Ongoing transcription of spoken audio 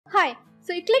Hi,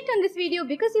 so you clicked on this video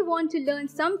because you want to learn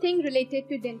something related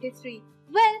to dentistry.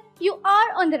 Well, you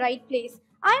are on the right place.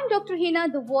 I am Dr. Hina,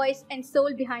 the voice and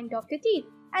soul behind Dr. Teeth,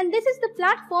 and this is the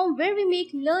platform where we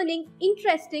make learning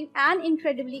interesting and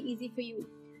incredibly easy for you.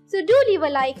 So do leave a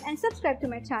like and subscribe to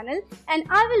my channel, and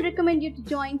I will recommend you to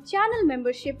join channel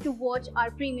membership to watch our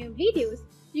premium videos.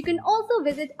 You can also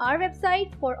visit our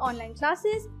website for online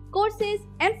classes, courses,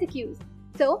 MCQs.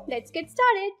 So let's get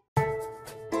started.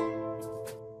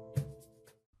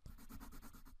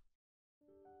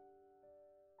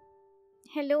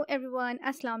 Hello everyone,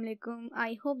 Assalamu alaikum.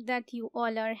 I hope that you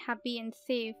all are happy and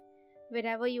safe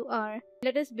wherever you are.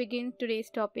 Let us begin today's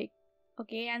topic.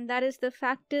 Okay, and that is the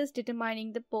factors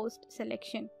determining the post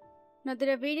selection. Now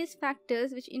there are various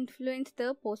factors which influence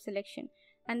the post selection,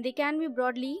 and they can be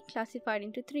broadly classified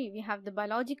into three. We have the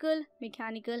biological,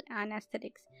 mechanical and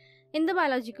aesthetics. In the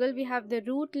biological, we have the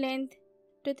root length,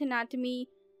 tooth anatomy,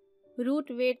 root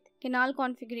width, canal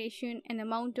configuration and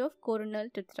amount of coronal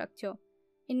tooth structure.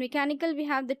 In mechanical, we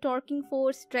have the torquing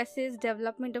force, stresses,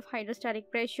 development of hydrostatic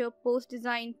pressure, post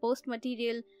design, post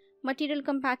material, material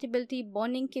compatibility,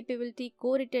 bonding capability,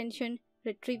 co-retention,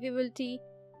 retrievability,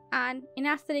 and in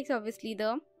aesthetics, obviously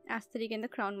the aesthetic and the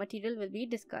crown material will be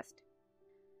discussed.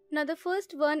 Now the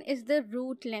first one is the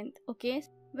root length. Okay,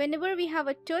 whenever we have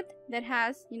a tooth that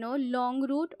has long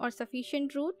root or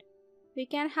sufficient root, we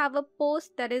can have a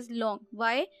post that is long.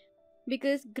 Why?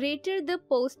 Because greater the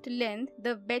post length,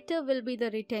 the better will be the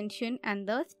retention and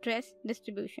the stress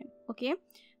distribution. Okay,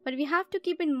 but we have to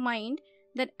keep in mind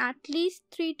that at least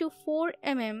 3 to 4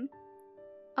 mm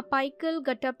apical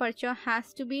gutta percha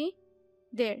has to be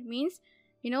there. Means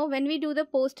when we do the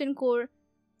post and core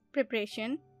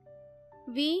preparation,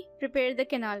 we prepare the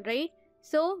canal, right?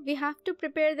 So we have to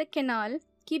prepare the canal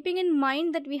keeping in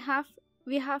mind that we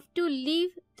have to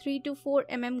leave 3 to 4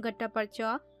 mm gutta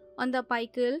percha on the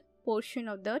apical portion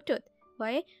of the tooth.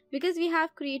 Why? Because we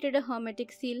have created a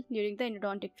hermetic seal during the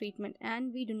endodontic treatment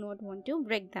and we do not want to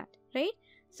break that, right?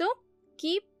 So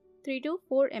keep 3 to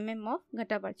 4 mm of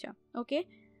gutta percha. Okay,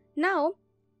 now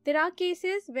there are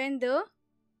cases when the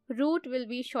root will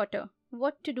be shorter.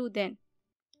 What to do then?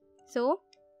 So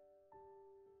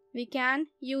we can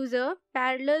use a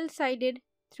parallel sided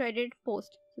threaded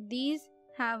post. So these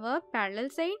have a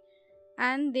parallel side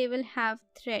and they will have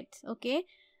threads. Okay,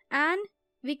 and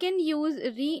we can use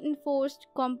reinforced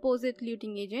composite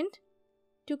luting agent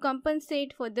to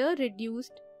compensate for the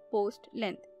reduced post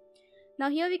length.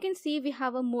 Now here we can see we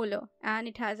have a molar and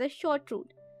it has a short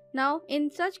root. Now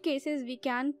in such cases we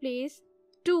can place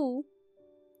 2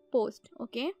 posts.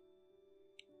 Okay,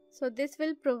 so this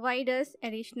will provide us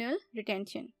additional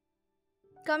retention.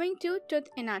 Coming to tooth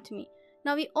anatomy.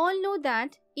 Now we all know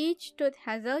that each tooth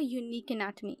has a unique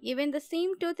anatomy. Even the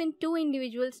same tooth in 2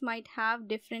 individuals might have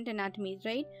different anatomies,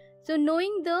 right? So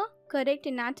knowing the correct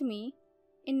anatomy,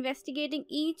 investigating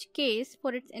each case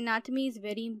for its anatomy is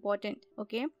very important.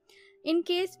 Okay, in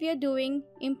case we are doing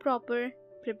improper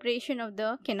preparation of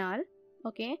the canal,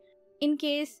 okay, in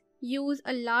case use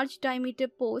a large diameter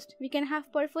post, we can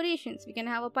have perforations. We can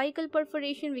have apical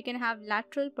perforation, we can have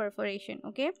lateral perforation.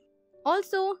 Okay,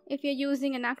 also if you're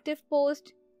using an active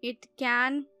post, it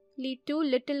can lead to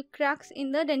little cracks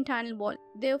in the dentinal wall.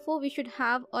 Therefore we should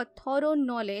have a thorough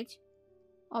knowledge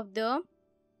of the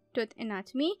tooth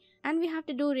anatomy and we have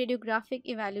to do radiographic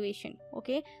evaluation.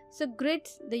 Okay, so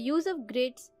grids, the use of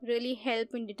grids really help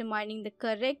in determining the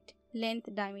correct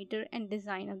length, diameter and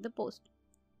design of the post.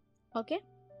 Okay,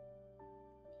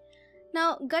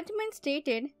 now Gutman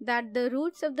stated that the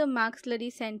roots of the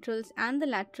maxillary centrals and the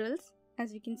laterals,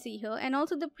 as we can see here, and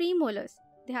also the premolars,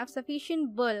 they have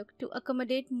sufficient bulk to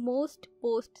accommodate most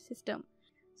post system.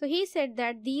 So he said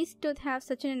that these teeth have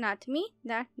such an anatomy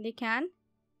that they can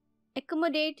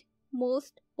accommodate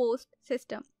most post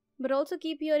system. But also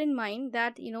keep here in mind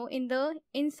that in the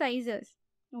incisors,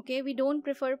 okay, we don't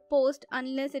prefer post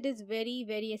unless it is very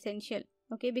very essential.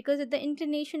 Okay, because of the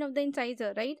inclination of the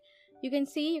incisor, right? You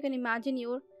can imagine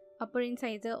your upper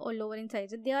incisor or lower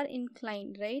incisor, they are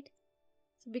inclined, right?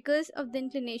 So because of the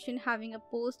inclination, having a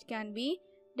post can be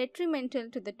detrimental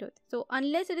to the tooth. So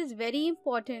unless it is very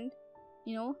important,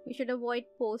 we should avoid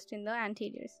post in the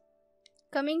anteriors.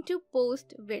 Coming to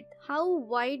post width, how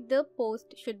wide the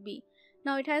post should be.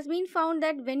 Now it has been found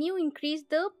that when you increase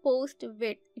the post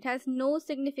width, it has no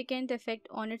significant effect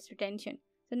on its retention.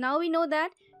 So now we know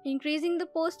that increasing the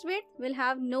post width will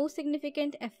have no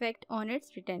significant effect on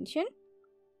its retention.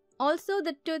 Also,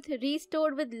 the tooth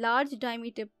restored with large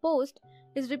diameter post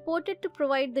is reported to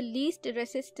provide the least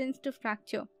resistance to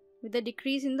fracture with a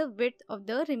decrease in the width of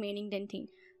the remaining dentine.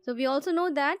 So we also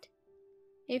know that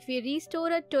if we restore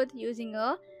a tooth using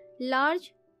a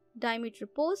large diameter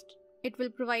post, it will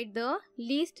provide the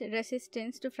least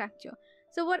resistance to fracture.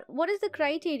 So what is the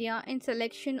criteria in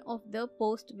selection of the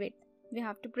post width? We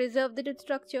have to preserve the tooth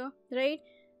structure, right?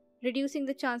 Reducing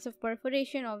the chance of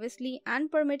perforation, obviously,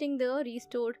 and permitting the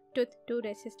restored tooth to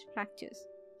resist fractures.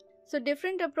 So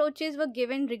different approaches were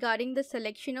given regarding the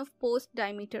selection of post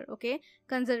diameter, okay?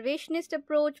 Conservationist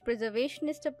approach,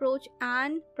 preservationist approach,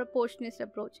 and proportionist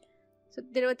approach. So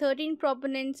there were 13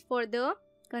 proponents for the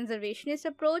conservationist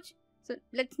approach. So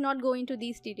let's not go into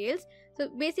these details. So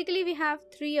basically we have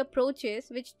 3 approaches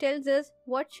which tells us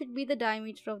what should be the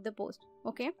diameter of the post,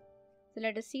 okay? So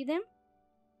let us see them.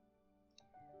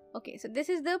 Okay, so this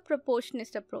is the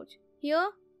proportionist approach. Here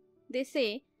they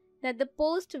say that the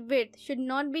post width should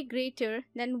not be greater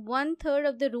than 1/3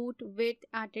 of the root width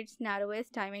at its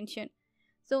narrowest dimension.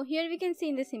 So here we can see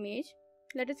in this image,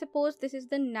 let us suppose this is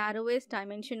the narrowest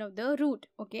dimension of the root,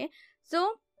 okay?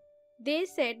 So they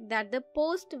said that the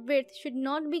post width should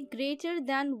not be greater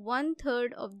than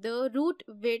 1/3 of the root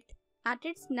width at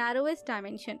its narrowest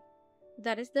dimension.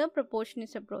 That is the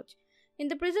proportionist approach. In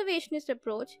the preservationist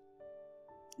approach,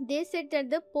 they said that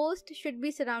the post should be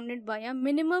surrounded by a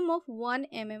minimum of 1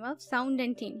 mm of sound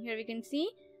dentine. Here we can see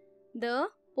the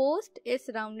post is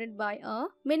surrounded by a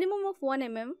minimum of 1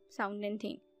 mm sound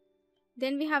dentine.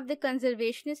 Then we have the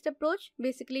conservationist approach.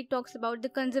 Basically talks about the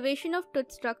conservation of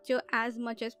tooth structure as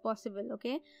much as possible,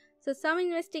 okay? So some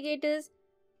investigators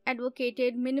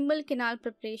advocated minimal canal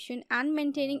preparation and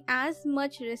maintaining as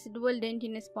much residual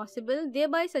dentine as possible,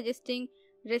 thereby suggesting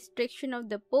restriction of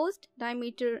the post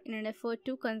diameter in an effort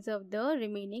to conserve the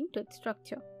remaining tooth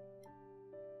structure.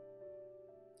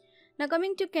 Now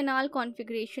coming to canal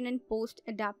configuration and post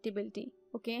adaptability.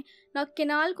 Okay, now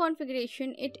canal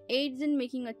configuration, it aids in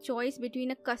making a choice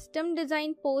between a custom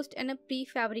designed post and a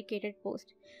prefabricated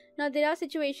post. Now there are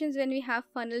situations when we have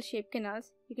funnel shaped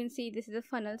canals. You can see this is a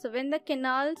funnel. So when the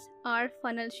canals are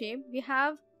funnel shaped, we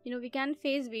have, we can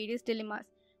face various dilemmas.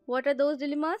 What are those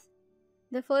dilemmas?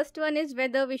 The first one is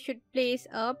whether we should place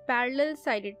a parallel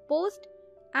sided post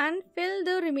and fill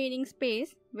the remaining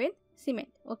space with cement,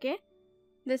 okay?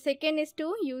 The second is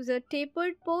to use a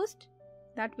tapered post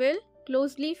that will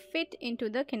closely fit into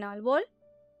the canal wall,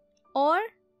 or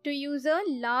to use a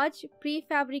large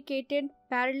prefabricated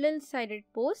parallel sided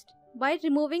post by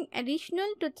removing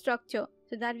additional tooth structure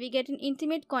so that we get an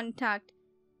intimate contact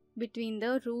between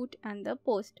the root and the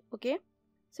post, okay?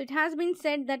 So it has been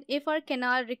said that if our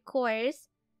canal requires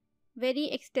very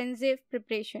extensive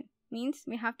preparation, means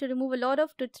we have to remove a lot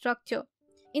of tooth structure,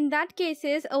 in that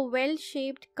cases a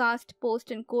well-shaped cast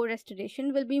post and core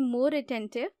restoration will be more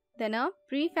retentive than a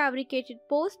prefabricated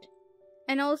post.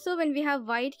 And also when we have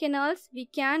wide canals, we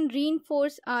can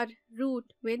reinforce our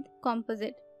root with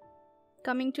composite.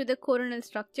 Coming to the coronal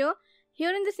structure,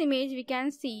 here in this image we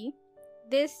can see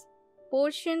this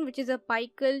portion which is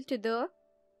apical to the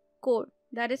core,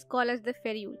 that is called as the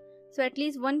ferrule. So at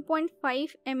least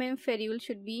 1.5 mm ferrule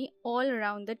should be all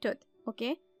around the tooth,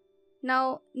 okay?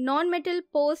 Now non-metal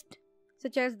post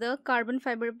such as the carbon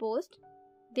fiber post,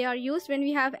 they are used when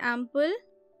we have ample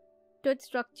tooth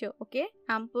structure, okay?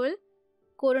 Ample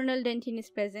coronal dentine is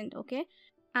present, okay?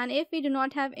 And if we do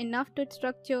not have enough tooth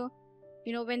structure,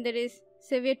 when there is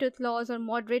severe tooth loss or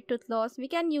moderate tooth loss, we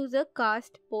can use a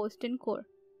cast post and core.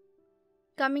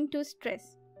 Coming to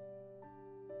stress.